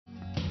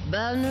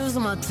Bad news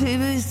on my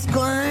TV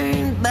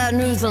screen, bad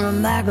news on the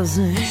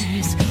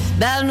magazines,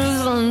 bad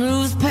news on the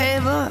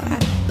newspaper,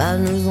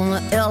 bad news on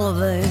the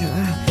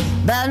elevator,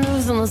 bad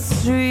news on the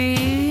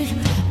street,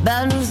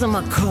 bad news on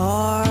my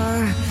car,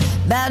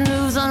 bad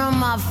news under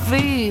my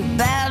feet,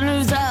 bad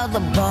news out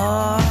the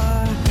bar,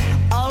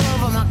 all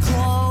over my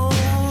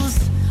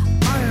clothes,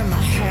 under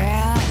my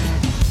hat,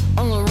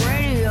 on the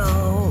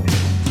radio,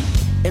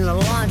 in the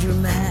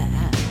laundromat.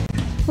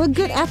 Well,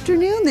 good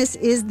afternoon. This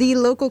is the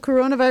local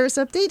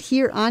coronavirus update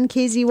here on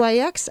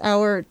KZYX,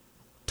 our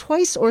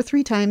twice or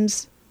three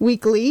times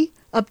weekly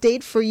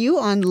update for you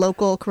on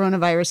local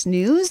coronavirus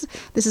news.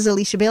 This is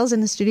Alicia Bales in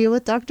the studio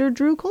with Dr.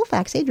 Drew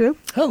Colfax. Hey, Drew.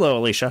 Hello,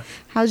 Alicia.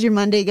 How's your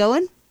Monday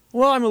going?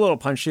 Well, I'm a little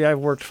punchy. I've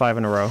worked 5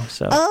 in a row,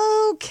 so.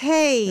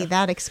 Okay,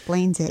 that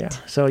explains it. Yeah.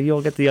 So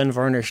you'll get the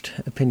unvarnished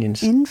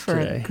opinions in for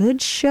today. A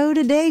good show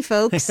today,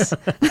 folks.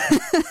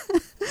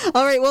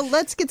 All right, well,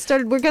 let's get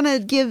started. We're going to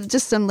give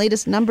just some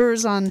latest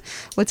numbers on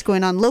what's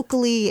going on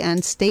locally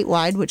and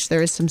statewide, which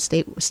there is some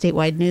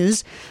statewide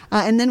news.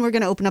 And then we're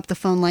going to open up the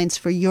phone lines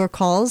for your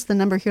calls. The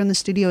number here in the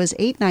studio is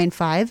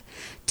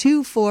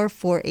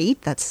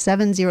 895-2448. That's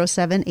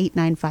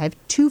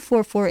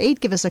 707-895-2448.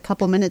 Give us a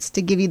couple minutes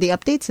to give you the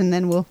updates, and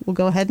then we'll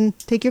go ahead and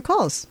take your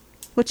calls.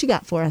 What you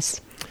got for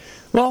us?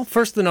 Well,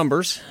 first the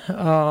numbers.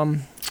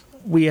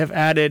 We have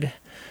added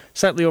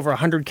slightly over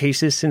 100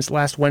 cases since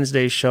last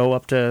Wednesday's show,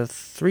 up to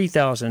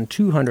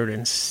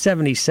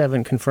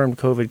 3,277 confirmed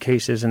COVID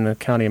cases in the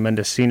county of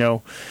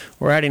Mendocino.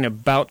 We're adding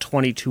about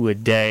 22 a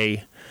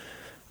day.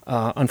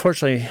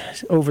 Unfortunately,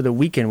 over the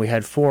weekend, we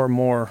had 4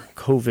 more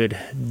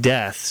COVID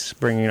deaths,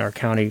 bringing our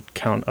county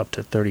count up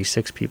to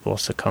 36 people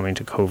succumbing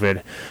to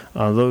COVID.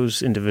 Those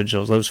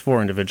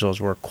 4 individuals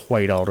were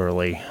quite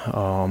elderly.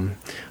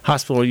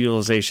 Hospital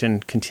utilization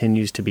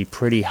continues to be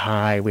pretty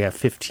high. We have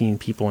 15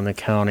 people in the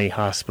county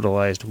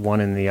hospitalized, 1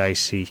 in the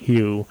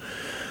ICU.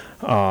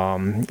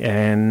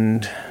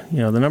 And,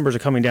 the numbers are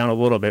coming down a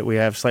little bit. We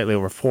have slightly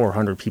over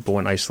 400 people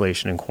in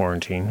isolation and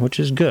quarantine, which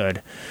is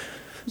good.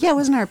 Yeah,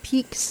 wasn't our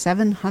peak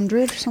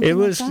 700 or something It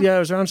was, like that? yeah, it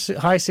was around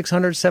high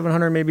 600,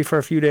 700 maybe for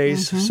a few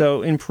days. Mm-hmm.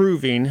 So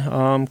improving.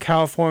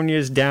 California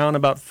is down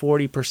about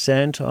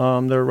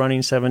 40%. They're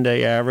running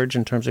 7-day average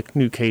in terms of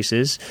new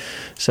cases.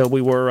 So we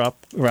were up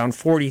around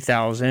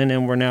 40,000,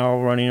 and we're now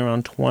running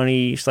around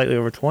slightly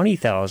over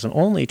 20,000.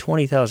 Only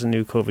 20,000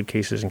 new COVID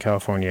cases in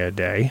California a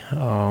day.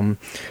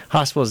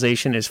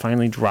 Hospitalization is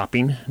finally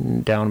dropping,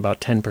 down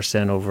about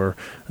 10% over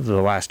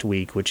the last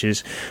week, which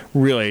is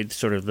really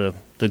sort of the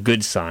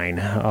good sign.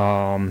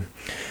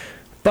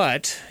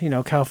 But,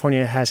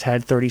 California has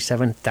had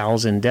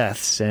 37,000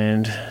 deaths,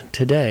 and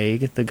today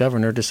the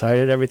governor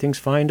decided everything's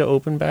fine to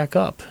open back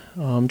up.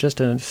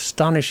 Just an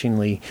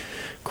astonishingly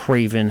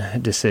craven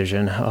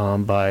decision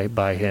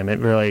by him. It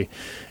really,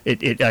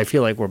 I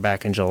feel like we're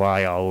back in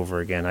July all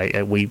over again.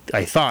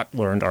 I thought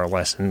learned our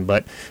lesson,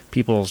 but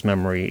people's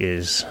memory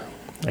is,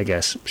 I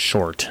guess,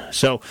 short.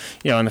 So,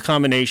 in the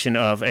combination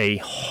of a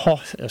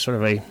sort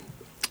of a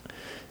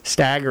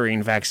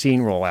staggering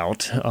vaccine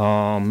rollout.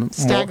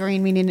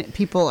 Staggering meaning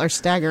people are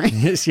staggering.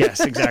 Yes,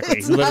 exactly.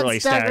 It's literally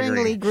not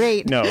staggeringly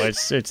great. No,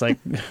 it's like,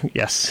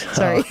 yes.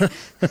 Sorry.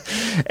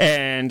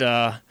 And,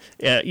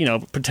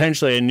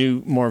 potentially a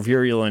new, more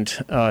virulent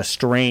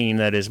strain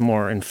that is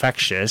more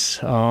infectious.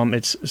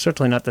 It's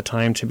certainly not the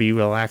time to be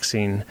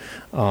relaxing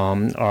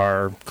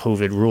our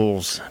COVID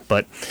rules.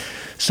 But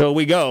so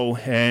we go,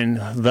 and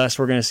thus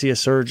we're going to see a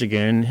surge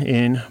again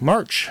in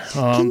March. It's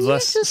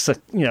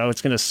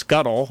going to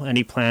scuttle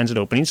any plans at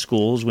opening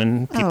schools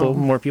when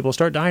more people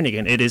start dying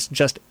again. It is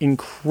just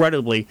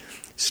incredibly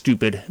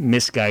stupid,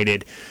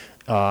 misguided,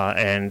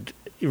 and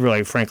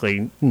really,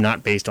 frankly,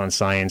 not based on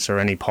science or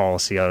any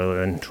policy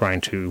other than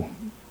trying to,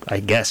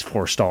 I guess,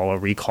 forestall a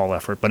recall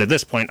effort. But at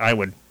this point, I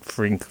would,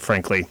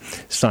 frankly,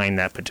 sign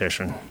that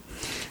petition.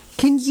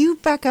 Can you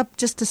back up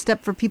just a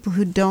step for people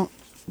who don't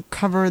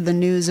cover the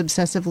news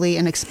obsessively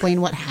and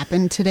explain what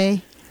happened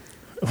today?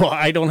 Well,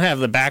 I don't have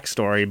the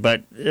backstory,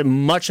 but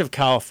much of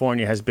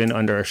California has been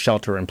under a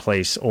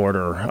shelter-in-place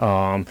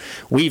order.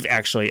 We've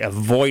actually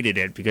avoided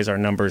it because our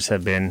numbers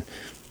have been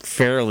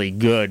fairly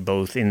good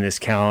both in this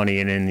county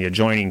and in the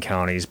adjoining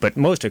counties, but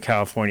most of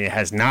California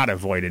has not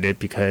avoided it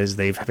because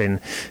they've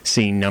been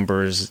seeing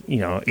numbers,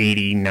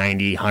 80,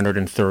 90,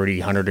 130,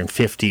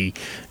 150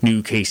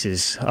 new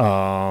cases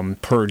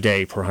per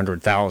day per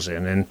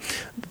 100,000. And,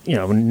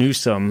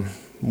 Newsom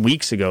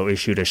weeks ago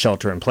issued a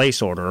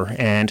shelter-in-place order,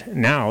 and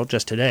now,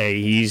 just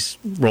today, he's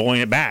rolling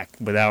it back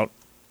without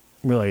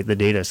really the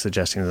data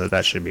suggesting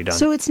that should be done.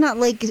 So it's not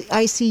like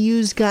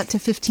ICUs got to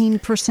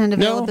 15%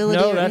 availability?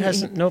 No, that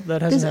hasn't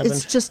happened.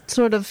 It's just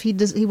sort of he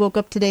woke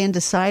up today and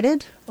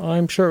decided?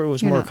 I'm sure it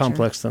was more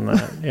complex than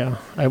that. Yeah,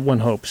 one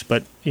hopes.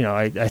 But,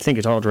 I think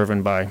it's all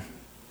driven by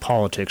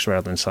politics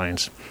rather than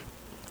science.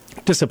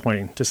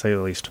 Disappointing, to say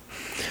the least.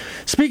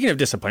 Speaking of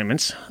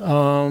disappointments,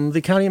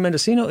 the County of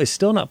Mendocino is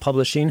still not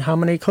publishing how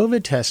many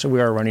COVID tests we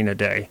are running a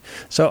day.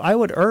 So I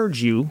would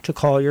urge you to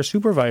call your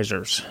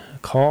supervisors.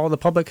 Call the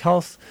Public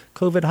Health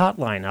COVID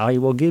hotline. I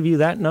will give you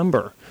that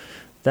number.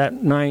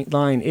 That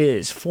line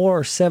is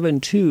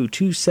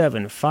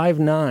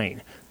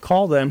 472-2759.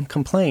 Call them,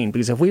 complain,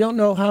 because if we don't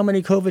know how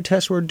many COVID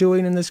tests we're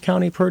doing in this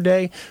county per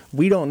day,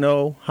 we don't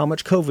know how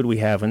much COVID we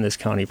have in this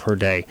county per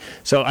day.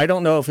 So I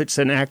don't know if it's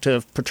an act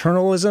of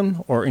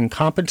paternalism or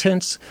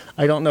incompetence.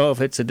 I don't know if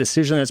it's a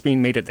decision that's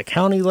being made at the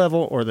county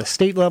level or the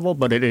state level,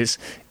 but it is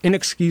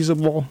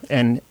inexcusable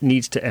and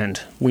needs to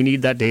end. We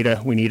need that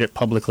data. We need it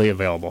publicly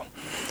available.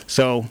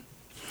 So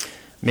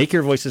make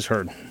your voices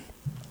heard.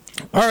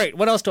 All right,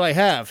 what else do I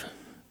have?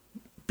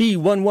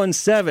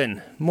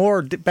 B117,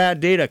 more bad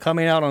data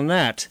coming out on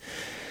that.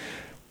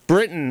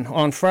 Britain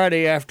on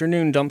Friday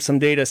afternoon dumped some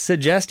data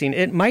suggesting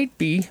it might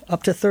be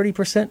up to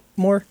 30%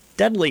 more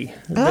deadly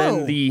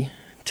than the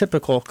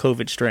typical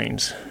COVID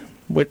strains,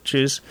 which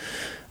is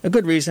a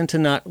good reason to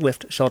not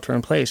lift shelter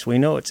in place. We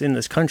know it's in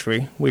this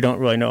country. We don't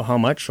really know how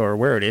much or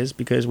where it is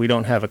because we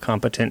don't have a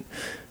competent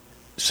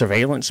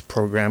surveillance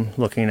program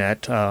looking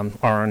at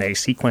RNA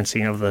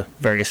sequencing of the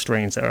various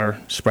strains that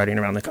are spreading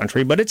around the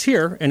country. But it's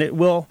here, and it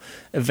will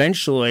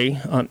eventually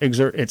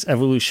exert its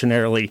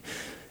evolutionary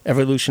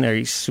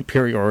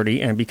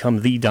superiority and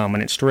become the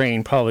dominant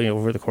strain probably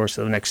over the course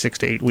of the next 6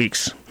 to 8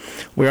 weeks.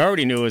 We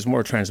already knew it was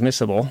more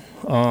transmissible,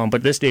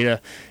 but this data,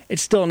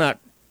 it's still not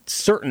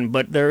certain,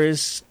 but there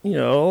is a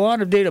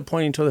lot of data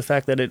pointing to the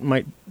fact that it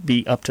might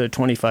be up to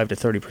 25 to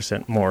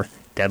 30% more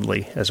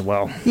deadly as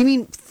well. You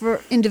mean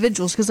for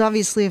individuals? Because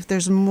obviously if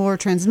there's more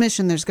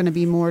transmission, there's going to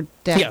be more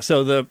death. Yeah,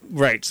 so the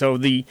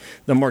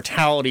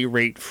mortality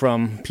rate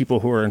from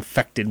people who are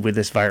infected with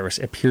this virus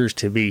appears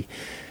to be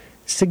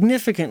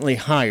significantly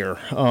higher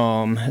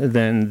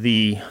than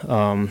the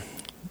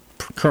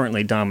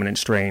currently dominant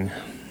strain.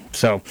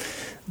 So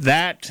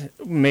that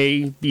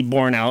may be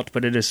borne out,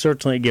 but it is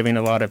certainly giving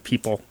a lot of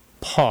people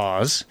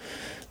pause.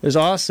 There's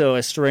also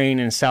a strain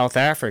in South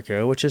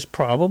Africa, which is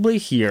probably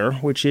here,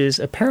 which is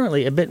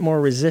apparently a bit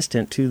more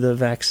resistant to the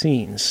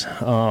vaccines.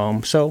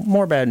 So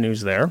more bad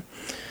news there.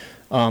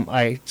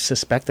 I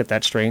suspect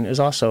that strain is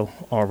also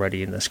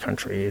already in this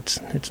country.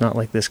 It's not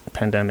like this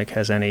pandemic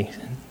has any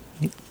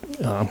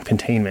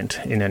containment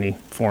in any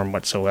form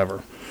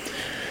whatsoever.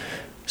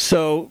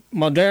 So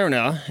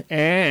Moderna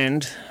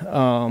and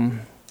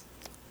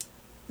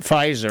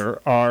Pfizer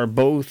are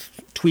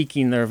both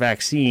tweaking their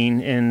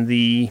vaccine and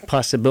the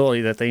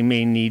possibility that they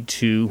may need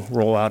to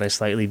roll out a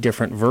slightly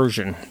different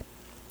version.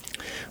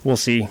 We'll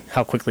see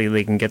how quickly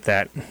they can get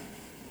that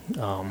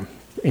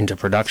into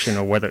production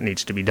or whether it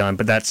needs to be done.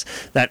 But that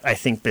I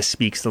think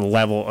bespeaks the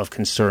level of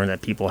concern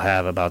that people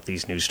have about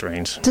these new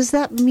strains. Does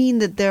that mean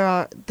that there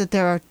are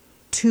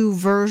two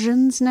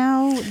versions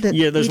now? That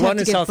yeah, there's one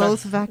in South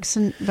Africa.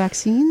 Both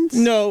vaccines?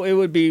 No, it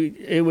would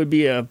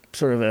be a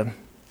sort of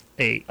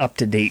a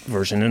up-to-date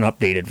version, an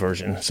updated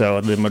version. So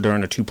the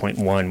Moderna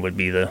 2.1 would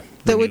be the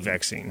new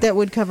vaccine. That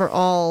would cover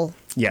all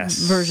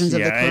versions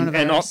of the coronavirus.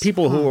 And all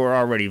people who are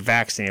already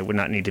vaccinated would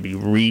not need to be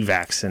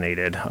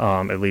revaccinated.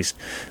 At least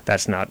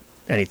that's not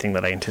anything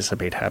that I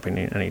anticipate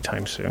happening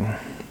anytime soon.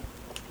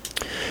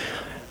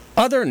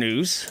 Other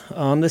news,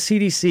 the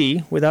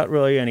CDC, without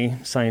really any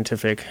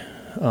scientific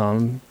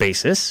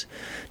basis,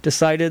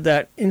 decided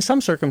that in some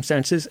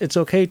circumstances it's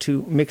okay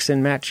to mix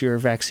and match your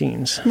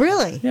vaccines.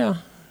 Really? Yeah.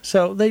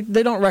 So they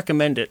don't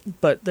recommend it,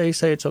 but they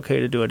say it's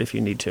okay to do it if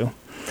you need to.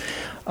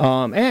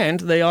 And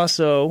they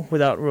also,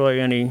 without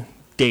really any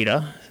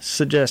data,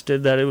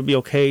 suggested that it would be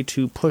okay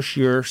to push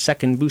your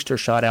second booster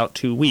shot out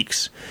 2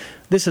 weeks.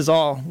 This is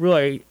all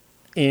really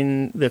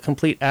in the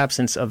complete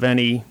absence of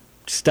any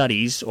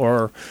studies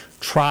or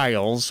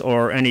trials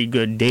or any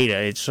good data.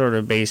 It's sort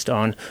of based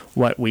on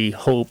what we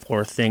hope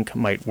or think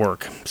might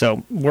work.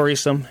 So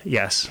worrisome,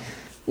 yes.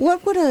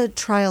 What would a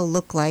trial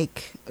look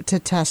like to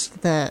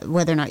test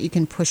whether or not you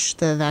can push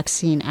the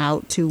vaccine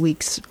out 2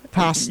 weeks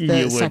past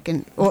the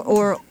second,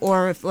 or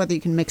whether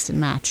you can mix and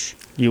match?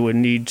 You would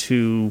need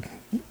to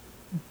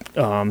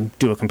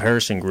do a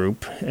comparison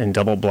group and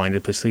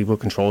double-blinded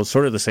placebo-controlled,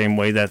 sort of the same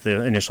way that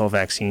the initial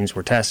vaccines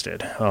were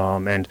tested.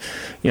 And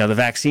the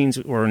vaccines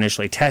were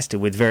initially tested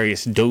with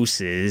various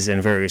doses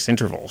and various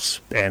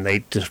intervals, and they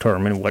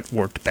determined what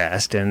worked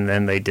best, and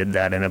then they did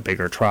that in a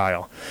bigger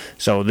trial.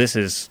 So this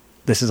is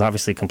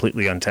obviously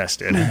completely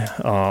untested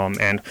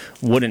and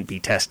wouldn't be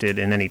tested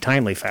in any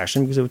timely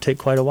fashion because it would take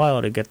quite a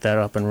while to get that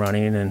up and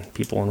running and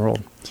people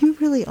enrolled. You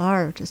really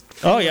are just...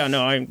 Oh, yeah,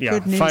 no,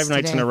 5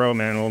 nights in a row,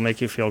 man, will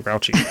make you feel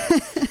grouchy.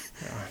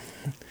 Yeah.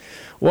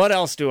 What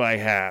else do I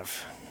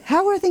have?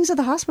 How were things at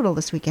the hospital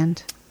this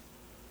weekend?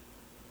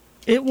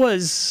 It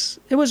was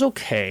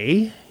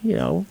okay,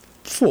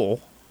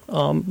 full,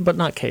 but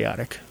not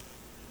chaotic.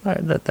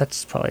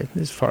 That's probably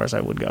as far as I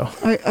would go.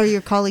 Are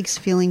your colleagues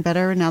feeling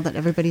better now that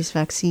everybody's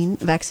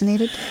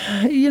vaccinated?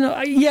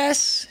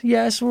 Yes.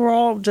 We're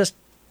all just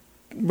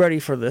ready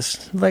for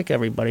this, like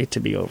everybody, to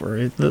be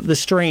over. The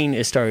strain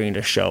is starting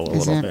to show a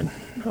little bit.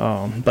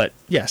 But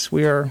yes,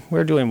 we're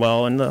doing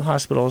well, and the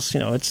hospitals,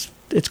 it's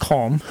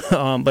calm,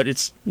 but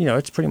it's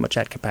pretty much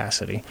at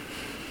capacity.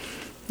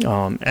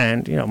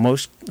 And,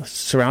 most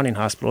surrounding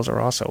hospitals are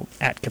also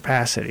at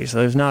capacity. So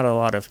there's not a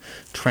lot of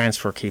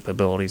transfer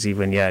capabilities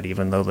even yet,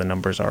 even though the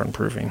numbers are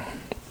improving.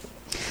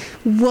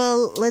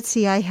 Well, let's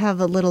see. I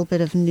have a little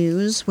bit of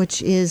news,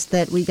 which is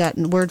that we got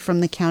word from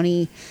the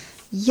county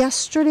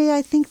yesterday,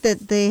 I think,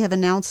 that they have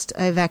announced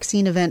a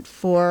vaccine event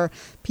for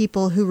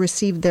people who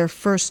received their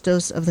first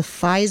dose of the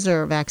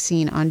Pfizer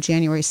vaccine on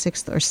January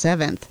 6th or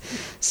 7th.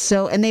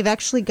 So, and they've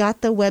actually got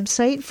the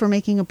website for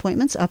making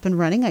appointments up and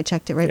running. I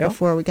checked it right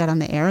before we got on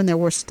the air, and there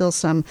were still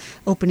some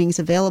openings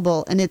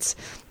available. And it's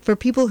for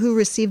people who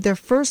received their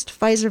first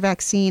Pfizer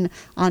vaccine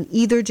on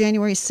either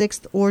January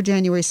 6th or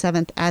January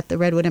 7th at the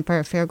Redwood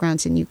Empire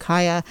Fairgrounds in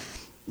Ukiah.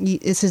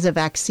 This is a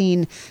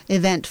vaccine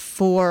event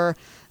for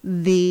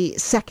the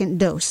second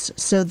dose.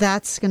 So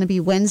that's going to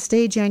be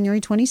Wednesday, January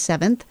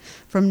 27th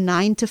from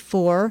 9 to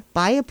 4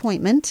 by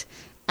appointment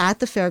at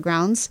the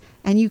fairgrounds.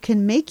 And you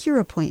can make your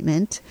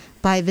appointment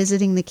by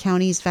visiting the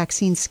county's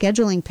vaccine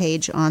scheduling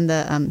page on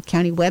the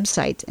county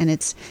website.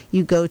 And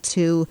you go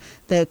to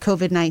the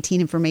COVID-19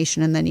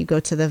 information, and then you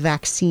go to the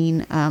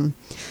vaccine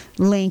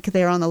link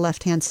there on the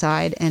left-hand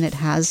side, and it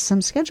has some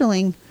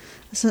scheduling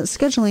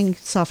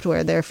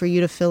software there for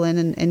you to fill in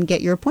and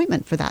get your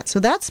appointment for that. So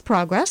that's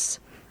progress.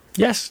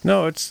 Yes,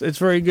 no, it's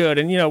very good.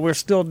 And, we're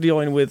still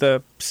dealing with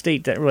a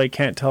state that really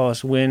can't tell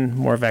us when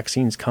more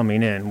vaccines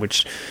coming in,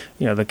 which,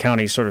 the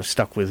county's sort of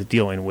stuck with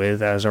dealing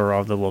with, as are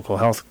all the local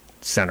health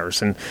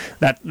centers. And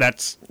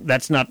that's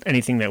not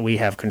anything that we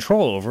have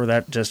control over.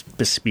 That just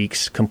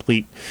bespeaks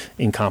complete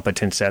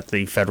incompetence at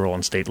the federal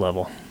and state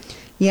level.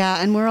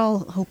 Yeah, and we're all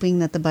hoping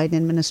that the Biden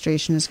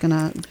administration is going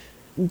to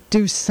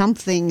do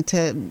something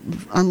to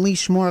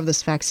unleash more of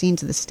this vaccine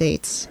to the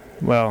states.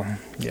 Well,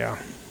 yeah.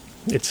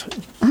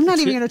 I'm not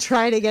even going to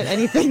try to get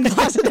anything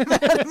positive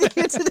out of you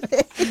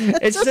today.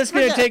 It's just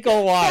going to take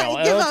a while.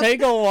 It'll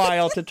take a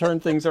while to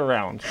turn things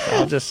around.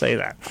 I'll just say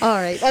that. All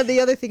right. The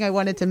other thing I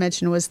wanted to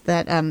mention was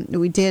that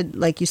we did,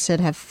 like you said,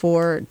 have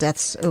 4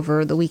 deaths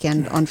over the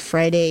weekend. On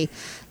Friday,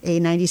 a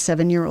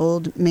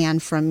 97-year-old man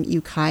from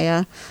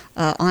Ukiah.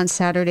 On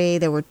Saturday,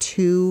 there were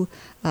 2,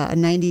 a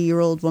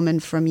 90-year-old woman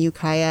from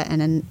Ukiah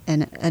and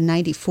a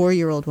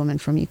 94-year-old woman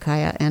from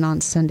Ukiah. And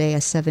on Sunday, a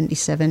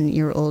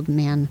 77-year-old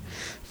man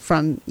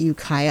from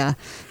Ukiah.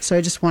 So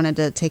I just wanted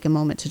to take a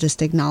moment to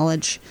just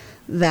acknowledge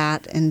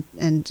that and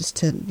just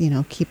to,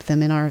 keep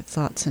them in our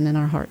thoughts and in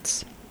our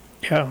hearts.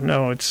 Yeah,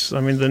 no,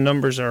 the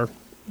numbers are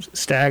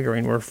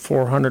staggering. We're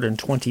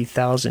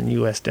 420,000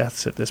 U.S.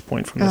 deaths at this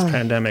point from this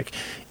pandemic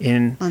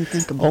in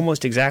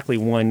almost exactly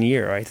 1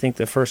 year. I think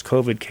the first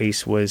COVID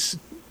case was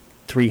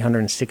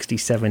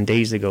 367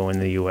 days ago in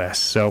the U.S.,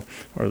 so,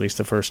 or at least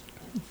the first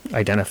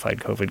identified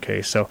COVID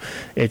case. So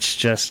it's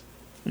just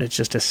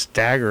a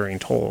staggering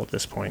toll at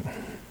this point.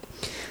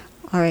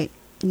 All right.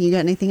 You got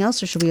anything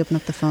else, or should we open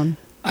up the phone?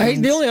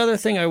 The only other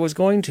thing I was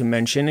going to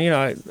mention,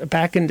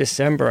 back in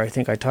December, I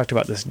think I talked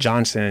about this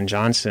Johnson &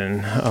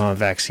 Johnson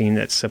vaccine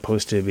that's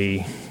supposed to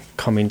be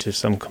coming to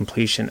some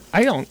completion.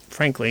 I don't,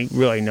 frankly,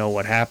 really know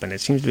what happened.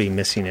 It seems to be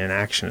missing in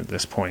action at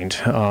this point.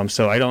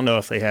 So I don't know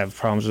if they have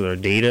problems with their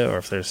data or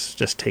if they're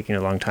just taking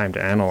a long time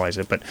to analyze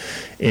it. But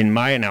in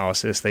my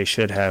analysis, they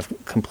should have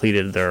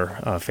completed their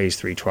phase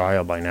 3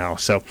 trial by now.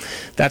 So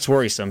that's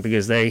worrisome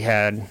because they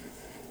had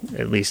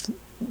at least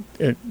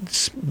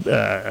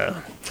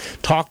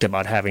talked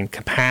about having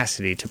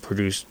capacity to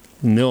produce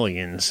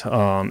millions,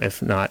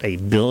 if not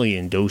 1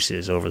 billion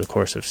doses over the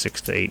course of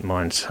 6 to 8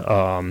 months.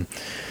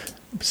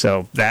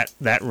 So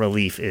that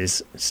relief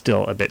is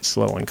still a bit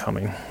slow in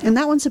coming. And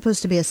that one's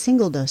supposed to be a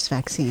single dose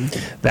vaccine.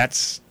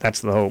 That's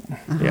the hope.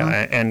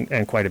 Yeah,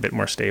 and quite a bit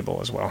more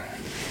stable as well.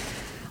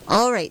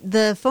 All right.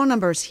 The phone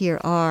numbers here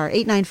are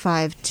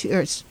 895,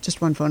 or it's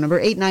just one phone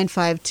number,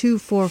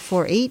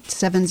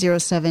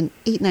 895-2448-707,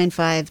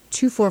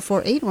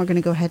 895-2448. And we're going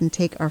to go ahead and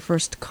take our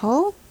first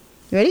call.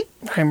 You ready?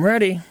 I'm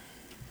ready.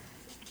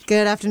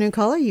 Good afternoon,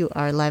 caller. You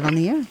are live on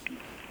the air.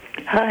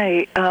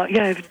 Hi. I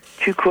have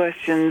 2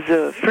 questions.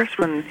 First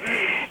one,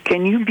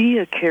 can you be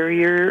a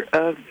carrier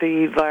of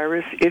the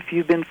virus if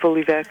you've been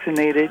fully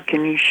vaccinated?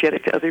 Can you shed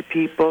it to other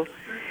people?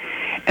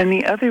 And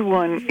the other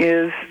one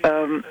is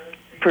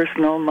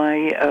personal.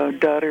 My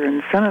daughter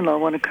and son-in-law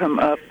want to come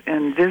up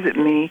and visit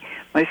me.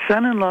 My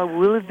son-in-law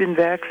will have been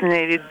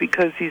vaccinated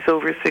because he's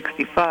over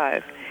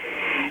 65,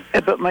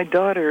 but my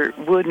daughter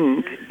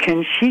wouldn't.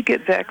 Can she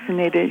get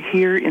vaccinated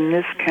here in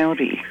this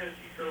county?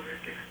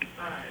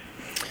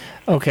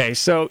 Okay,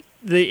 so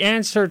the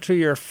answer to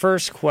your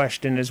first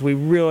question is we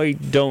really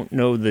don't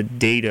know the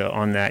data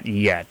on that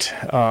yet.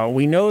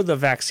 We know the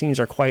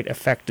vaccines are quite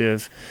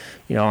effective,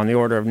 on the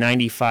order of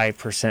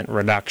 95%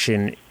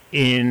 reduction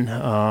in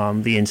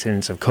the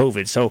incidence of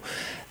COVID. So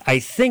I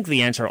think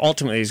the answer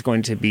ultimately is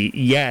going to be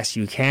yes,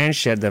 you can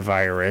shed the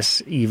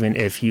virus even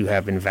if you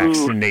have been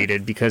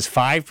vaccinated, because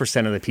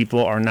 5% of the people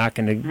are not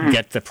going to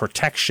get the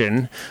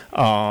protection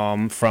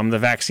from the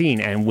vaccine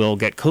and will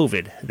get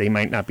COVID. They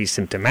might not be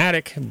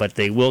symptomatic, but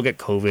they will get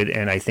COVID,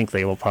 and I think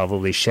they will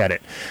probably shed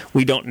it.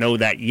 We don't know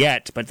that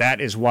yet, but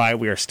that is why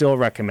we are still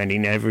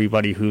recommending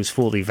everybody who's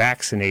fully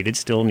vaccinated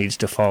still needs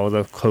to follow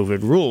the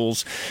COVID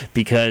rules,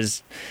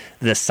 because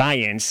the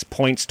science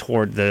points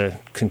toward the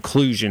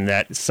conclusion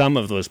that some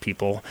of those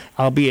people,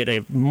 albeit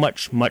a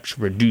much, much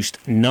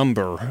reduced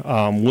number,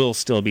 will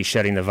still be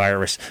shedding the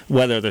virus,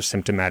 whether they're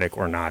symptomatic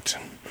or not.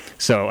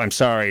 So I'm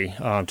sorry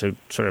to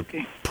sort of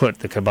put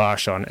the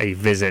kibosh on a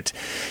visit.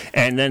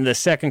 And then the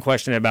second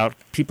question about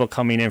people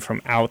coming in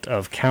from out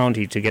of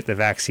county to get the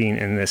vaccine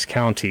in this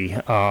county,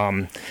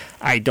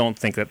 I don't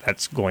think that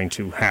that's going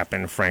to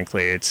happen,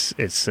 frankly.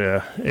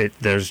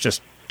 There's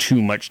just too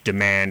much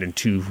demand and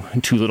too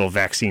little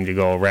vaccine to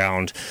go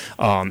around,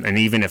 and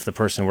even if the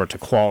person were to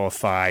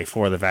qualify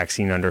for the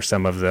vaccine under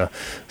some of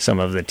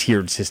the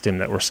tiered system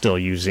that we're still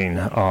using,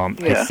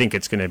 I think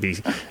it's going to be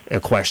a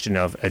question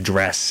of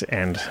address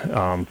and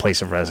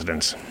place of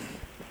residence.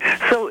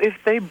 So if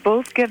they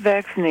both get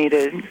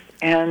vaccinated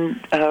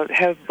and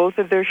have both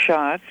of their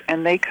shots,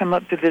 and they come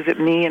up to visit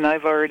me, and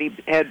I've already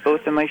had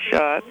both of my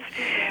shots,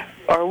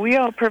 are we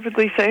all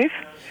perfectly safe?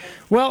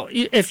 Well,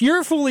 if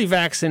you're fully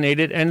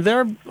vaccinated and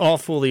they're all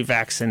fully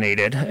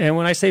vaccinated, and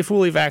when I say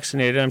fully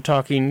vaccinated, I'm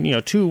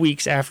talking, 2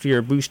 weeks after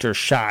your booster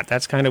shot,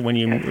 that's kind of when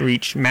you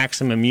reach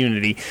maximum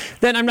immunity,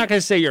 then I'm not going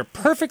to say you're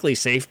perfectly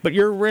safe, but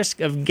your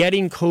risk of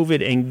getting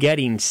COVID and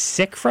getting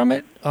sick from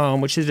it,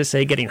 which is to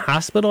say getting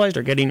hospitalized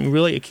or getting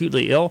really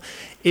acutely ill,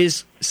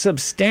 is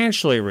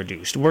substantially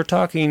reduced. We're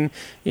talking,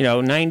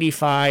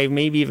 95,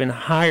 maybe even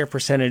higher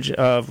percentage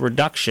of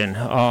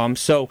reduction.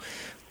 So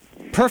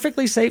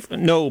perfectly safe?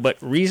 No, but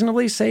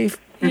reasonably safe?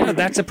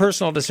 That's a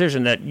personal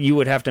decision that you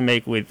would have to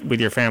make with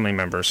your family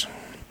members.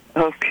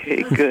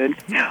 Okay, good.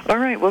 All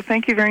right, well,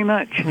 thank you very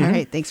much. All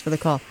right, thanks for the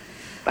call.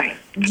 Bye.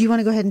 Do you want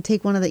to go ahead and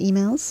take one of the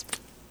emails?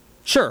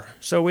 Sure.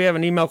 So we have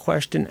an email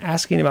question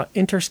asking about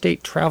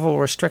interstate travel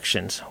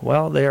restrictions.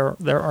 Well, there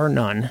are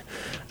none.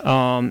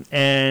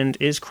 And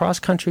is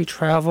cross-country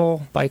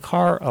travel by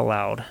car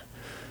allowed?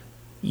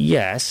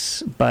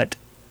 Yes, but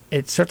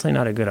it's certainly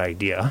not a good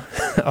idea.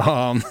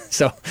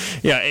 Obviously,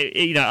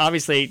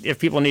 if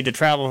people need to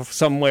travel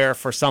somewhere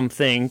for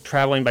something,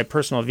 traveling by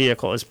personal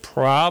vehicle is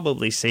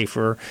probably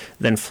safer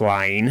than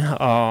flying.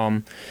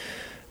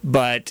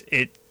 But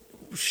it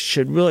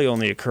should really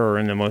only occur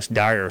in the most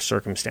dire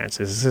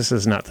circumstances. This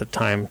is not the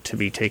time to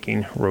be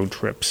taking road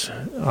trips.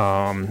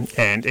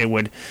 And it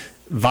would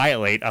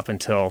violate, up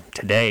until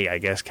today, I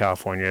guess,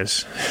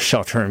 California's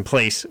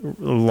shelter-in-place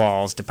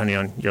laws, depending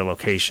on your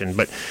location.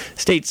 But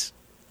states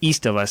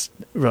east of us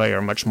really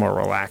are much more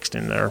relaxed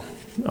in their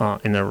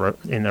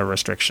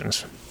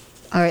restrictions.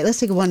 All right, let's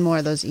take one more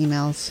of those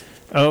emails.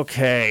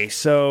 Okay,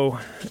 so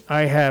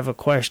I have a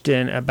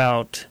question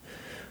about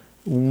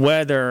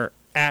whether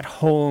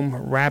at-home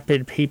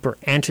rapid paper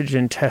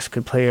antigen tests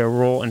could play a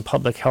role in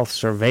public health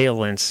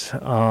surveillance,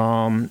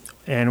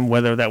 and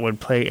whether that would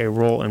play a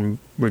role in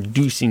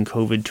reducing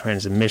COVID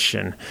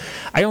transmission.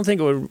 I don't think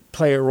it would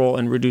play a role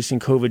in reducing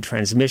COVID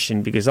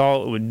transmission, because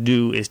all it would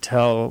do is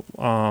tell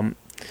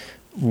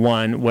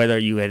one, whether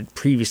you had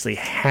previously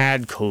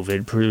had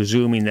COVID,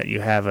 presuming that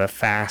you have a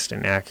fast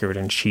and accurate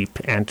and cheap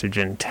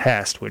antigen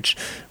test, which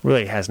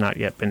really has not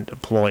yet been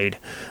deployed.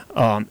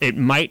 It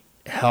might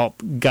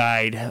help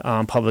guide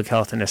public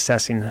health in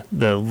assessing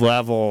the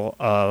level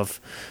of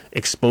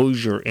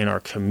exposure in our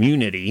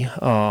community,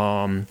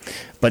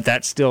 but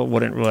that still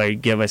wouldn't really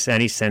give us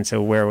any sense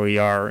of where we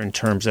are in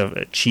terms of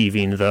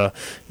achieving the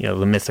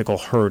mythical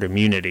herd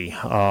immunity,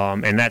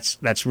 and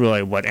that's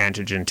really what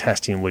antigen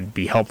testing would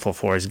be helpful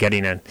for, is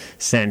getting a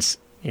sense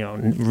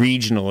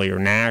regionally or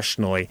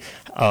nationally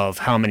of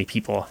how many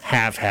people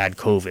have had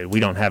COVID. We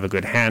don't have a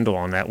good handle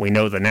on that. We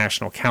know the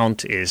national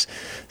count is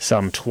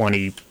some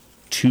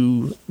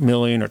 22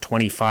 million or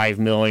 25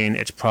 million.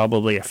 It's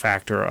probably a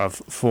factor of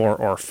 4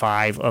 or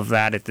 5 of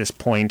that at this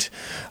point,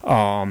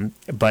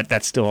 but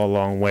that's still a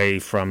long way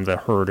from the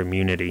herd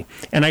immunity.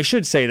 And I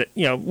should say that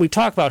we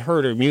talk about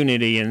herd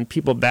immunity and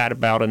people bat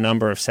about a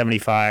number of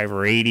 75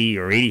 or 80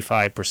 or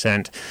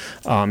 85%.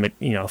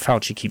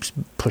 Fauci keeps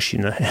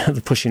pushing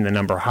the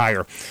number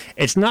higher.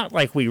 It's not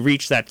like we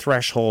reach that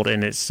threshold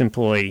and it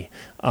simply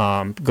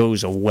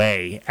goes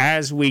away.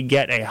 As we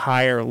get a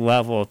higher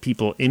level of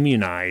people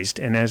immunized,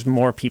 and as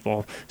more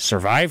people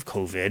survive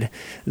COVID,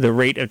 the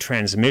rate of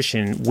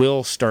transmission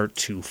will start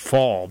to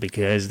fall,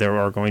 because there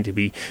are going to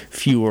be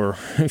fewer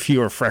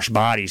fresh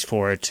bodies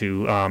for it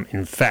to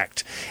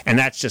infect. And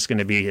that's just going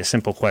to be a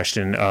simple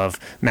question of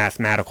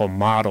mathematical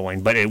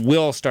modeling, but it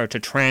will start to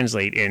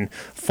translate in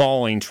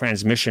falling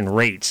transmission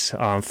rates,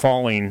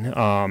 falling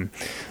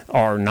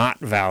are not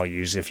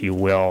values, if you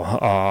will,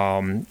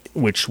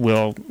 which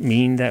will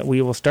mean that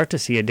we will start to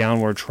see a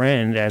downward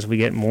trend as we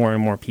get more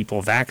and more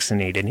people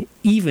vaccinated,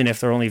 even if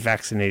they're only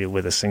vaccinated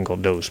with a single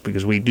dose,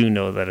 because we do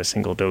know that a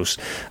single dose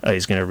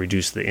is going to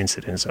reduce the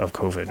incidence of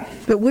COVID.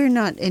 But we're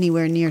not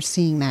anywhere near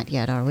seeing that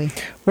yet, are we?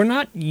 We're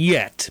not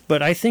yet,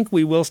 but I think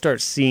we will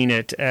start seeing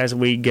it as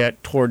we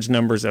get towards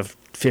numbers of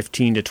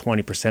 15 to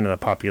 20% of the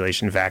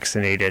population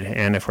vaccinated.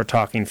 And if we're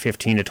talking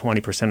 15 to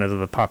 20% of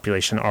the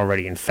population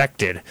already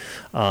infected,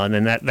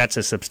 then that's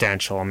a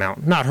substantial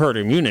amount. Not herd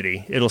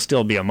immunity. It'll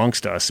still be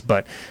amongst us,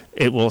 but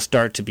it will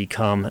start to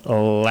become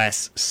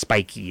less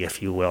spiky,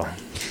 if you will.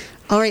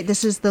 All right,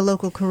 this is the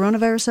local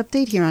coronavirus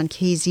update here on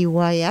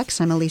KZYX.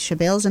 I'm Alicia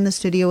Bales in the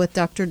studio with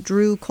Dr.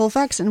 Drew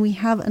Colfax, and we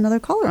have another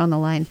caller on the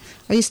line.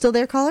 Are you still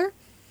there, caller?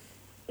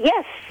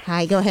 Yes.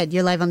 Hi, go ahead.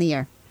 You're live on the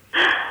air.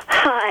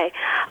 Hi.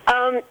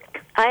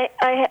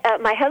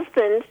 My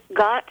husband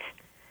got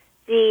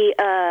the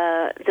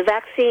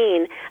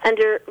vaccine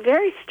under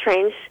very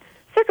strange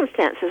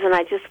circumstances, and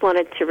I just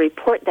wanted to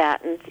report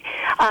that. And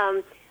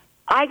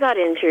I got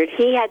injured.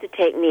 He had to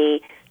take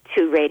me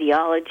to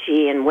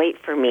radiology and wait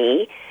for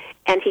me.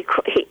 And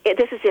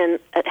this is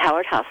at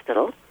Howard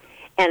Hospital.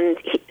 And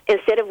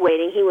instead of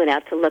waiting, he went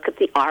out to look at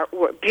the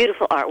artwork,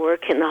 beautiful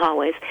artwork in the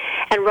hallways.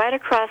 And right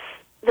across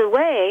the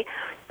way,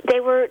 they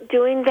were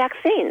doing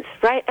vaccines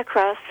right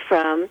across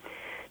from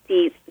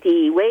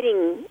the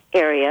waiting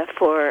area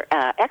for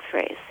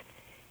X-rays.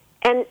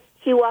 And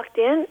he walked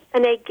in,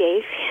 and they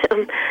gave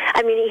him,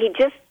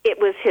 it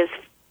was his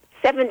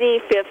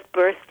 75th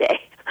birthday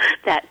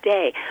that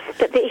day,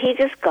 but he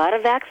just got a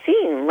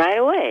vaccine right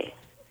away.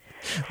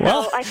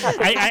 Well, so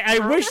I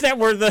wish that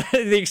were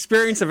the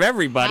experience of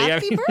everybody.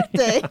 Happy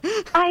birthday.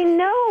 I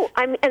know.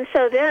 And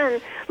so then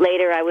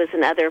later I was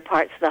in other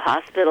parts of the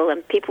hospital,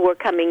 and people were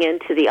coming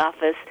into the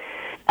office,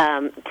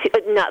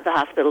 not the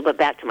hospital, but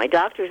back to my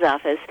doctor's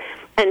office.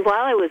 And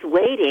while I was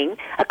waiting,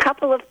 a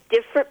couple of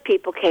different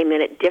people came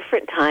in at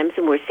different times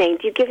and were saying,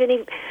 "Do you give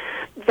any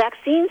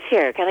vaccines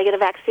here? Can I get a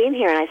vaccine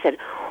here?" And I said,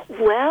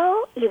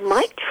 "Well, you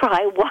might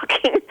try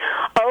walking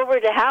over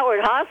to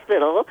Howard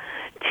Hospital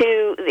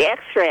to the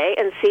X-ray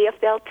and see if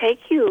they'll take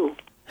you."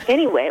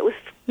 Anyway, it was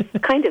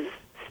kind of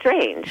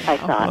strange, I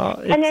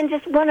thought. And then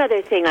just one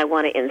other thing I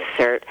want to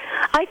insert.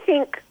 I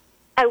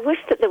wish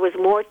that there was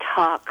more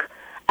talk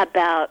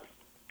about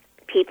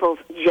people's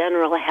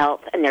general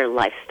health and their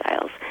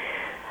lifestyles.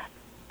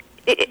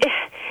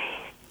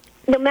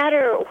 No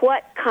matter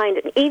what kind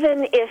of,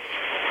 even if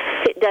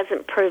it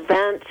doesn't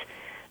prevent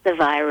the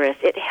virus,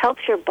 it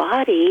helps your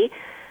body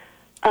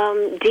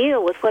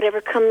deal with whatever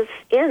comes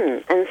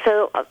in. And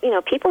so,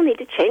 people need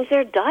to change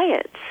their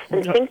diets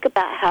and think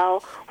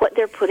about what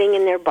they're putting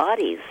in their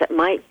bodies that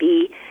might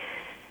be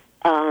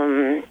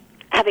having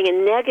a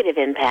negative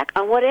impact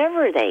on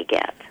whatever they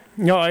get.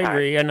 No, I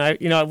agree,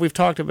 and we've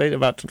talked a bit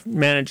about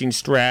managing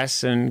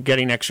stress and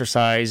getting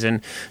exercise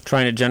and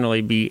trying to generally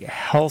be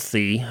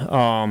healthy.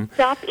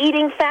 Stop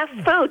eating fast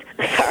food.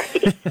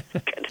 Sorry.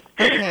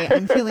 Okay,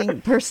 I'm feeling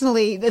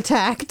personally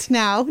attacked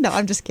now. No,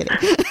 I'm just kidding.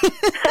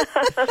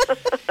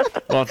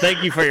 Well,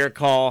 thank you for your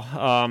call.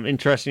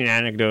 Interesting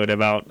anecdote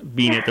about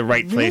being at the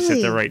right place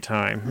at the right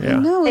time. Yeah. I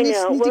know. Well,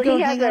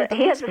 he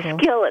has a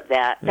skill at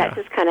that. Yeah. That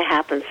just kind of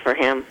happens for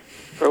him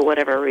for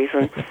whatever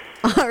reason.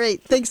 All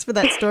right, thanks for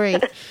that story.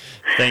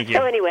 Thank you.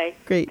 So anyway,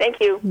 Great.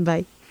 Thank you.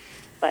 Bye.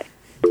 Bye.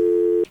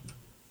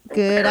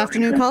 Good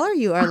afternoon, caller.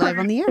 You are live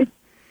on the air.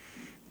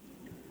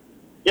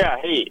 Yeah,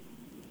 hey.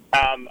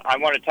 I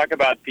want to talk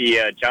about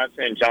the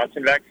Johnson &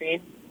 Johnson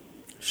vaccine.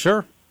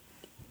 Sure.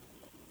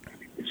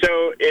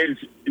 So is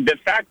the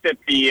fact that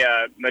the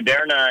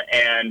Moderna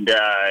and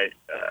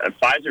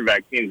Pfizer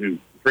vaccines have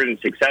proven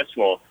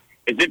successful,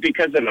 is it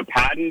because of a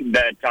patent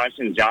that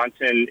Johnson &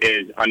 Johnson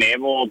is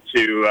unable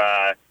to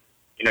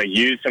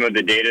use some of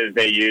the data that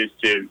they use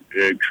to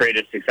create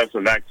a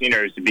successful vaccine,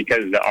 or is it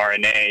because of the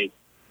RNA,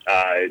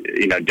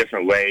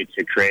 different way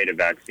to create a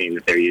vaccine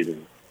that they're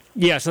using?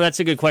 Yeah, so that's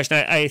a good question.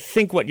 I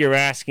think what you're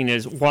asking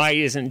is, why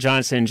isn't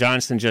Johnson &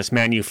 Johnson just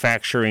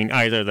manufacturing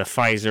either the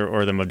Pfizer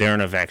or the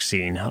Moderna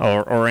vaccine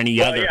or any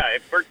other? Well, yeah,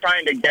 if we're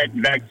trying to get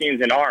vaccines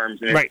in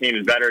arms, and it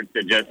seems better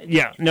to just if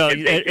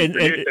they can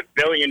produce 1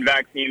 billion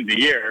vaccines a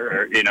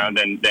year,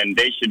 then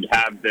they should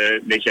have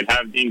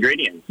the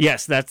ingredients.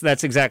 Yes,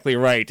 that's exactly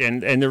right,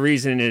 and the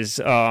reason is,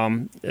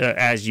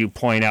 as you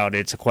point out,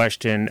 it's a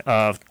question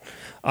of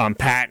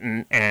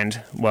patent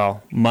and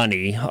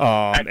money,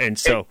 and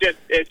so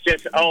it's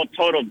just all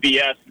total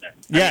BS.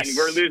 Yes, I mean,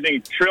 we're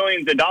losing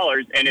trillions of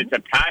dollars, and it's a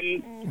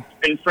patent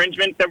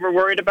infringement that we're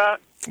worried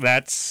about.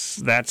 That's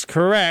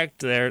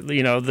correct.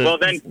 Well,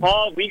 then,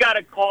 Paul, we got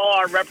to call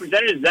our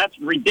representatives. That's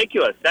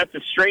ridiculous. That's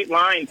a straight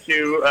line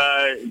to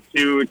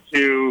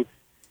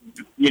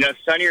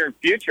sunnier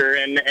future,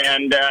 and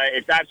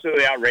it's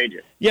absolutely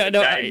outrageous. Yeah,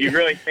 no, you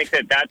really think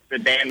that that's the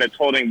dam that's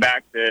holding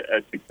back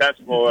a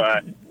successful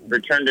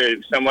return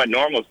to somewhat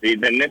normalcy,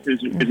 then this is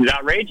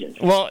outrageous.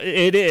 Well,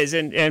 it is,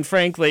 and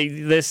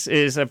frankly, this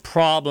is a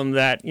problem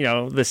that,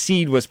 the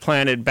seed was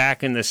planted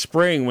back in the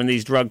spring when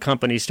these drug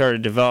companies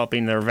started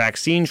developing their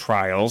vaccine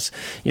trials.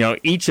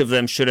 Each of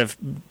them should have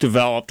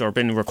developed or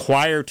been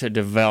required to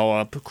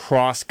develop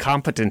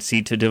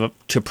cross-competency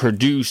to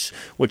produce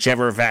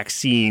whichever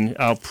vaccine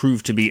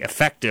proved to be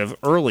effective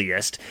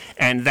earliest,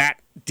 and that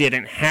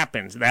didn't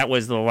happen. That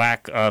was the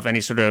lack of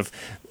any sort of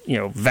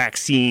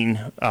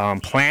vaccine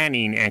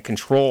planning and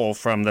control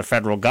from the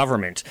federal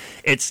government.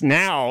 It's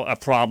now a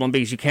problem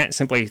because you can't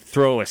simply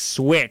throw a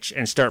switch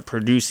and start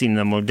producing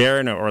the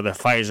Moderna or the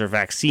Pfizer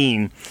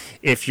vaccine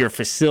if your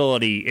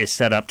facility is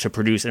set up to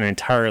produce an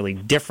entirely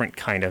different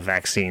kind of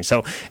vaccine.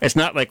 So it's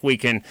not like we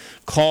can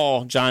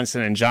call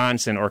Johnson &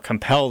 Johnson or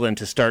compel them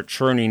to start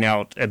churning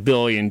out 1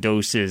 billion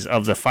doses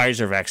of the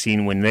Pfizer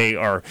vaccine when they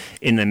are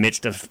in the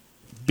midst of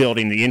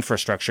building the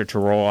infrastructure to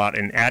roll out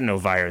an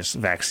adenovirus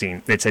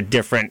vaccine. It's a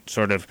different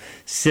sort of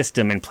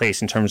system in place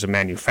in terms of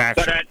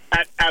manufacturing.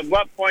 But at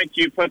what point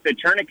do you put the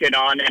tourniquet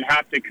on and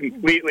have to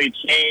completely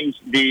change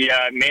the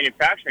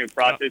manufacturing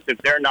process if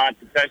they're not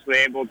successfully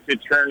able to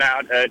turn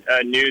out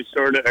a new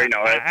sort of,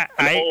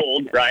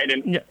 old, right?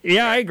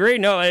 Yeah, I agree.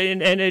 No,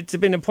 and it's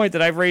been a point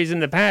that I've raised in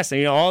the past.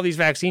 And, all these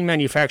vaccine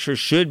manufacturers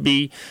should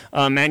be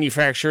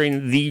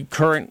manufacturing the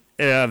current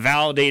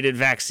validated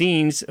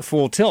vaccines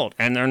full tilt,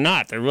 and they're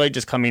not. They're really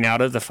just coming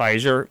out of the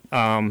Pfizer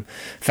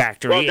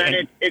factory. Well,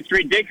 then it's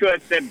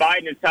ridiculous that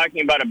Biden is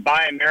talking about a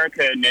Buy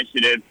America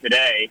initiative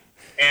today,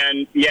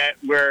 and yet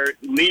we're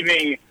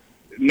leaving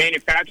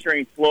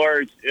manufacturing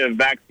floors,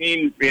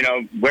 vaccine,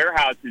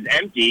 warehouses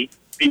empty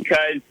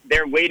because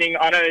they're waiting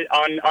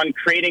on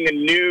creating a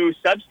new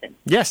substance.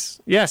 Yes,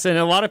 and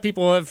a lot of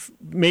people have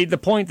made the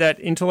point that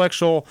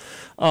intellectual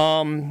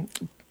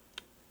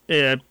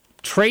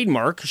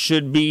trademark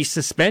should be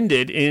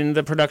suspended in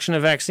the production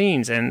of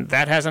vaccines, and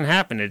that hasn't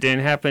happened. It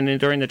didn't happen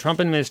during the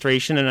Trump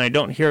administration, and I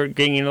don't hear it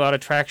gaining a lot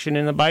of traction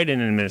in the Biden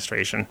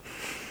administration.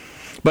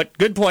 But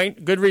good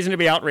point. Good reason to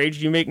be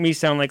outraged. You make me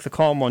sound like the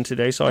calm one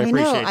today, so I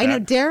appreciate that. I know.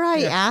 Dare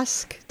I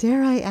ask,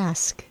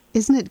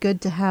 isn't it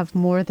good to have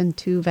more than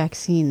 2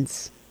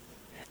 vaccines?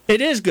 It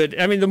is good.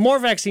 I mean, the more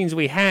vaccines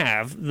we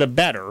have, the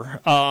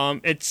better.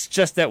 It's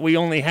just that we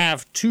only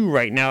have 2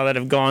 right now that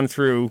have gone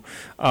through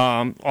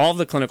all of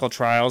the clinical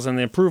trials and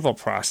the approval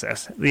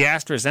process. The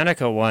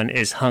AstraZeneca one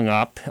is hung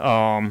up,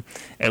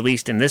 at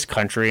least in this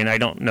country, and I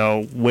don't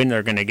know when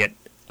they're going to get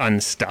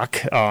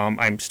unstuck.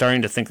 I'm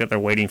starting to think that they're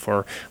waiting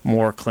for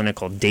more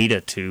clinical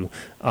data to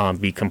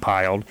be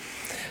compiled.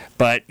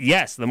 But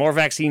yes, the more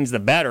vaccines, the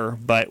better.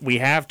 But we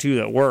have 2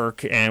 that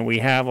work, and we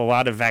have a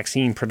lot of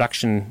vaccine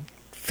production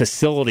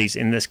facilities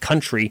in this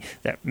country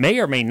that may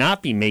or may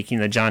not be making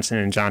the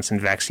Johnson & Johnson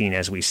vaccine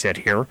as we sit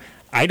here.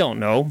 I don't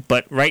know,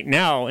 but right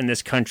now in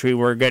this country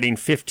we're getting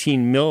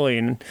 15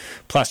 million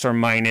plus or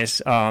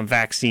minus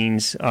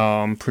vaccines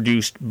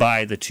produced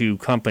by the 2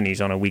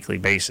 companies on a weekly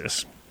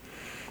basis.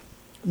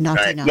 Not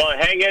right. enough. Well,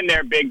 hang in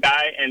there, big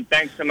guy, and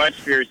thanks so much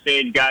for your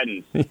sage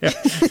guidance.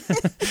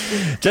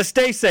 Just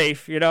stay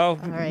safe, All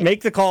right.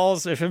 Make the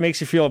calls if it makes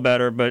you feel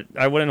better, but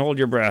I wouldn't hold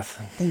your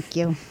breath. Thank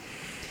you.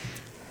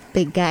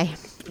 Big guy.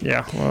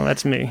 Yeah, well,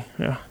 that's me.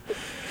 Yeah.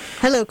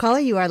 Hello, caller.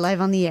 You are live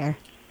on the air.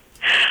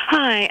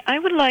 Hi. I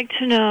would like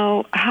to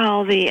know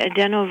how the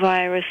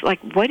adenovirus,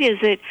 what is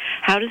it?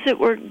 How does it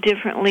work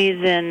differently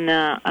than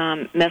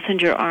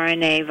messenger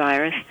RNA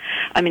virus?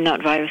 I mean,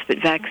 not virus,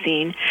 but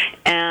vaccine.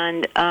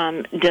 And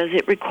does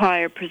it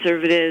require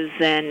preservatives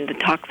and the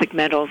toxic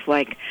metals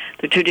like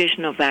the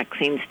traditional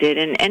vaccines did?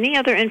 And any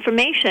other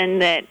information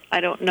that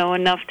I don't know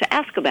enough to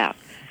ask about?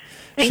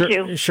 Thank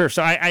you. Sure.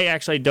 So I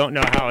actually don't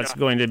know how it's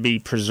going to be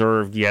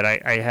preserved yet.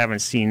 I haven't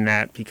seen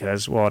that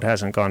because, it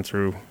hasn't gone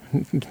through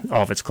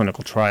all of its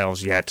clinical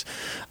trials yet.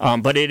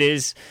 But it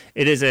is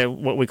a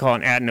what we call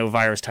an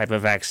adenovirus type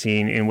of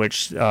vaccine in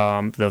which the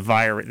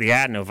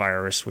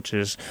adenovirus, which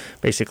is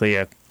basically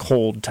a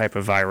cold type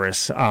of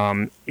virus,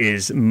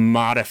 is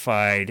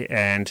modified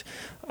and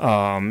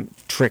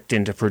tricked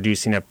into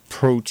producing a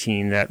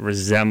protein that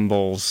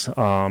resembles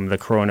the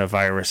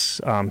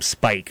coronavirus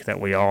spike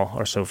that we all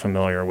are so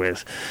familiar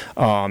with.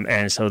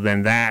 And so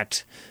then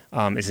that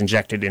is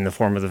injected in the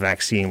form of the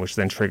vaccine, which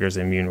then triggers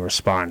the immune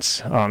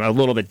response. A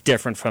little bit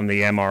different from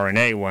the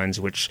mRNA ones,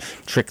 which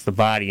trick the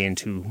body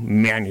into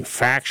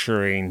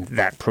manufacturing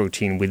that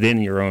protein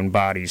within your own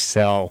body's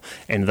cell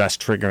and thus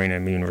triggering an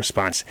immune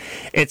response.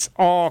 It's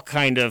all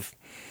kind of,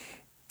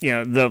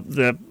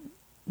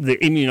 the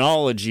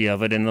immunology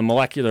of it and the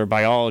molecular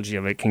biology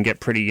of it can get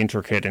pretty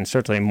intricate, and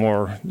certainly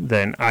more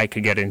than I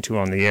could get into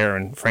on the air,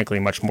 and frankly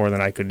much more than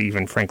I could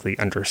even frankly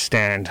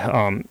understand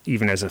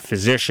even as a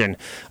physician.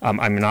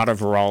 I'm not a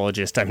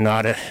virologist, I'm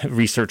not a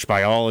research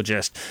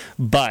biologist,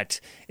 but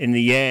in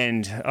the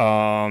end,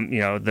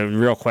 the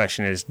real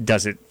question is,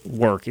 does it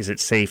work? Is it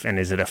safe? And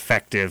is it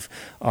effective?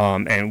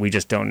 And we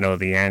just don't know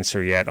the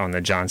answer yet on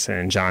the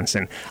Johnson &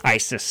 Johnson. I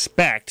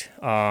suspect,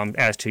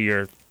 as to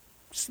your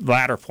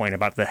latter point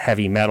about the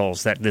heavy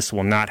metals, that this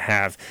will not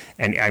have,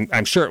 and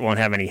I'm sure it won't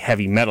have any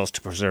heavy metals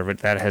to preserve it.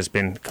 That has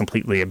been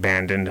completely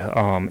abandoned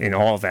in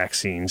all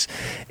vaccines.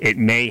 It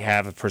may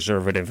have a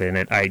preservative in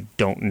it. I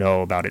don't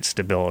know about its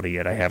stability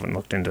yet. I haven't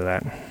looked into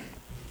that.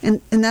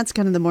 And that's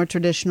kind of the more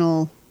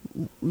traditional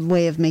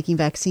way of making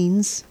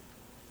vaccines?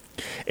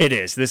 It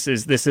is. This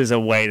is a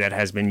way that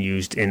has been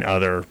used in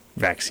other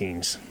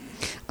vaccines.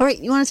 All right,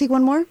 you want to take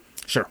one more?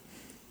 Sure.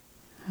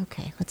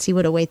 Okay, let's see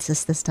what awaits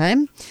us this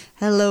time.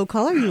 Hello,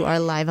 caller. You are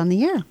live on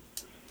the air.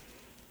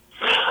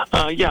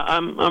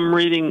 I'm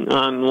reading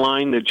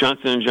online that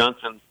Johnson &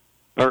 Johnson,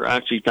 or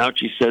actually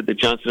Fauci said that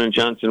Johnson &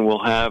 Johnson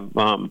will have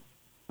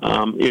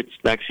its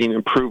vaccine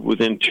approved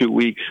within 2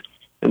 weeks,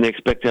 and they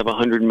expect to have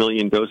 100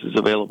 million doses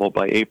available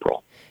by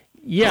April.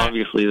 Yeah.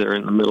 Obviously, they're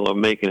in the middle of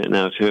making it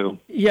now, too.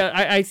 Yeah,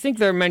 I think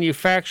they're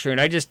manufacturing.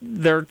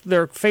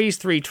 Their phase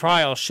 3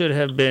 trial should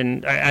have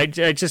been. I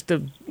just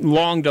a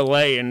long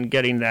delay in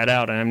getting that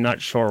out, and I'm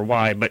not sure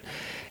why. But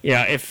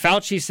yeah, if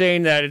Fauci's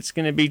saying that it's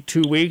going to be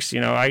 2 weeks,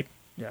 I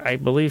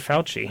believe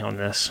Fauci on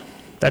this.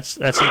 That's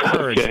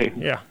encouraging. Okay.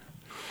 Yeah.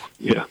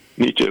 Yeah,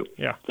 me too.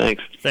 Yeah.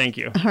 Thanks. Thank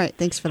you. All right,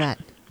 thanks for that.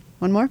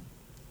 One more?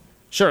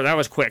 Sure, that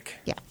was quick.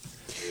 Yeah.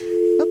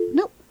 Oh,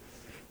 no.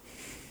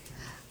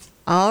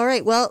 All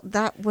right, well,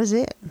 that was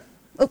it.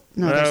 Oh,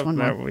 no, there's one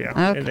more.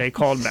 Yeah, okay. They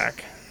called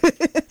back.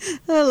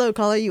 Hello,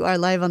 caller. You are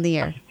live on the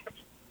air.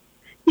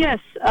 Yes,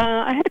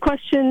 I had a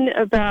question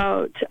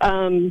about,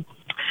 I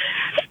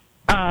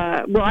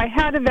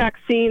had a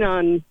vaccine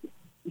on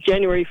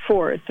January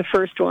 4th, the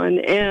first one,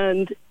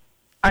 and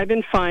I've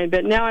been fine,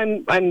 but now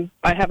I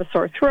have a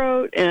sore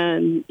throat,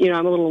 and,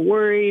 I'm a little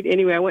worried.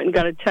 Anyway, I went and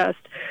got a test.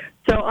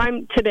 So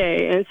I'm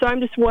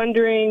just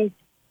wondering,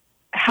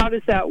 how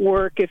does that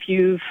work if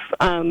you've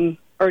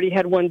already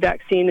had one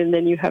vaccine and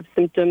then you have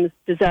symptoms?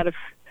 Does that,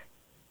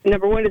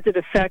 number one, does it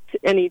affect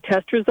any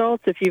test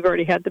results if you've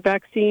already had the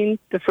vaccine,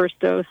 the first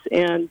dose?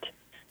 And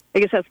I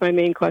guess that's my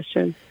main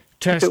question.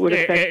 Test.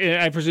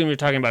 I presume you're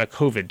talking about a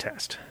COVID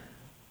test.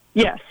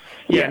 Yes.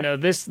 Yeah, no,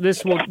 this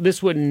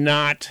would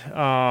not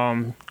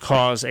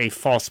cause a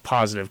false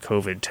positive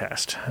COVID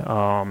test.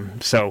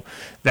 So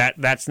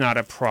that's not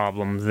a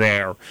problem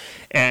there.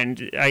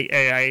 And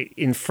I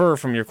infer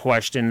from your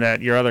question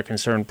that your other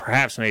concern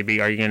perhaps may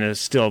be, are you going to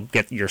still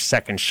get your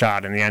second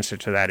shot? And the answer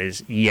to that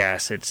is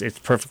yes. It's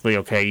perfectly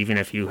okay, even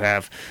if you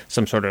have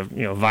some sort of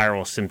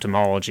viral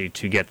symptomology,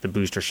 to get the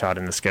booster shot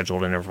in the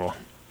scheduled interval.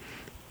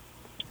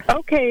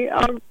 Okay.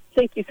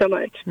 Thank you so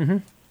much.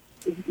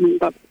 Mm-hmm.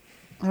 Bye.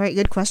 All right,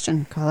 good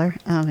question, caller.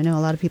 I know a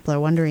lot of people are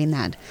wondering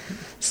that.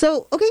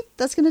 So, okay,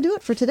 that's going to do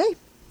it for today.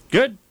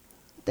 Good.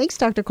 Thanks,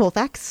 Dr.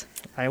 Colfax.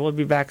 I will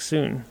be back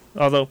soon,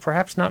 although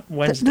perhaps not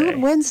Wednesday. Not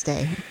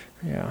Wednesday.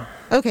 Yeah.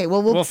 Okay,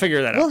 well, we'll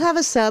figure that out. We'll have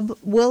a sub.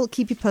 We'll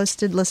keep you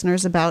posted,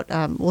 listeners, about,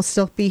 we'll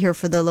still be here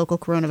for the local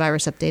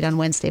coronavirus update on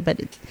Wednesday, but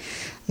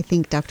I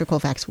think Dr.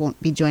 Colfax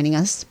won't be joining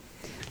us.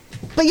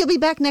 But you'll be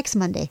back next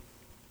Monday.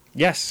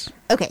 Yes.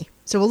 Okay,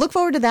 so we'll look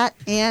forward to that.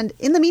 And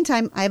in the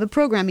meantime, I have a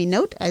programming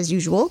note, as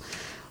usual.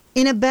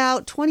 In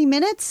about 20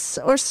 minutes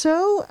or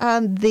so,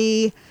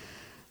 the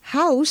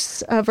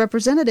House of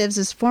Representatives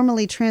is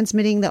formally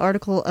transmitting the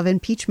article of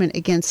impeachment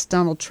against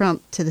Donald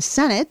Trump to the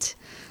Senate,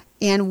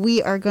 and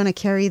we are going to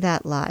carry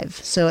that live.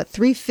 So at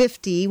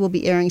 3:50, we'll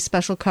be airing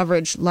special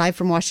coverage live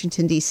from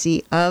Washington,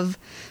 D.C. of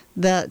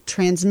the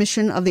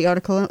transmission of the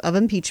article of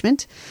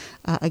impeachment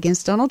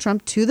against Donald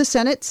Trump to the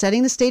Senate,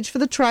 setting the stage for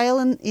the trial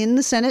in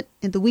the Senate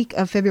in the week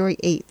of February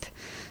 8th.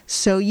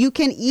 So you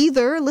can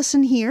either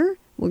listen here.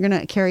 We're going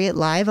to carry it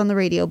live on the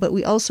radio, but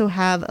we also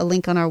have a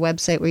link on our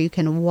website where you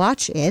can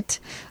watch it.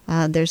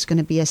 There's going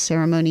to be a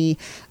ceremony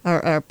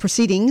or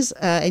proceedings,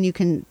 and you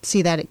can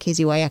see that at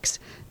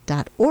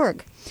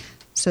kzyx.org.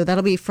 So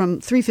that'll be from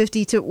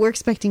 3:50 to, we're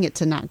expecting it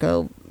to not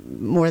go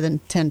more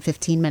than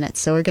 10-15 minutes.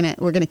 So we're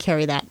going to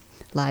carry that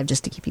live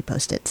just to keep you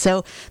posted.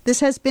 So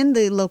this has been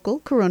the local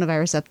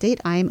coronavirus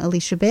update. I'm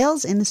Alicia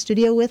Bales in the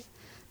studio with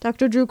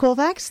Dr. Drew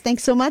Colfax.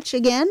 Thanks so much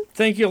again.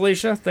 Thank you,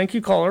 Alicia. Thank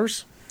you,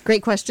 callers.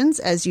 Great questions,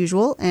 as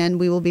usual, and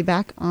we will be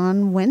back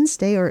on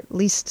Wednesday, or at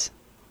least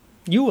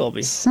you will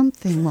be.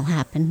 Something will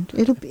happen.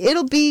 It'll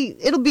be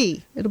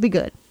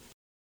good.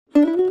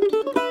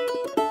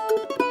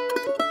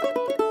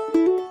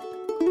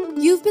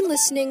 You've been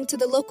listening to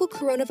the local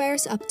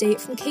coronavirus update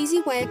from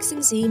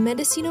KZYX&Z,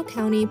 Mendocino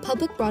County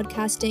Public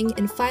Broadcasting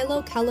in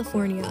Philo,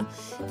 California.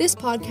 This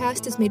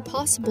podcast is made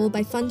possible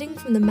by funding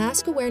from the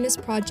Mask Awareness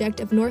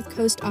Project of North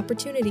Coast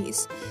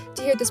Opportunities.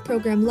 To hear this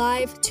program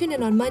live, tune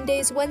in on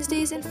Mondays,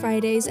 Wednesdays, and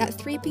Fridays at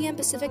 3 p.m.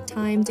 Pacific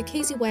Time to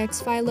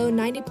KZYX Philo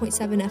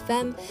 90.7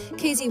 FM,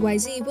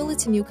 KZYZ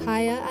Willetton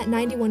Ukiah at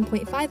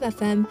 91.5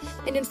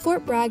 FM, and in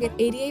Fort Bragg at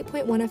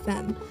 88.1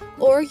 FM.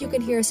 Or you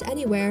can hear us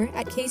anywhere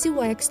at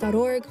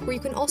kzyx.org, where you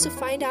can also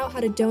find out how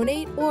to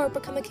donate or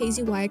become a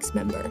KZYX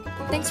member.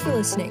 Thanks for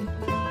listening.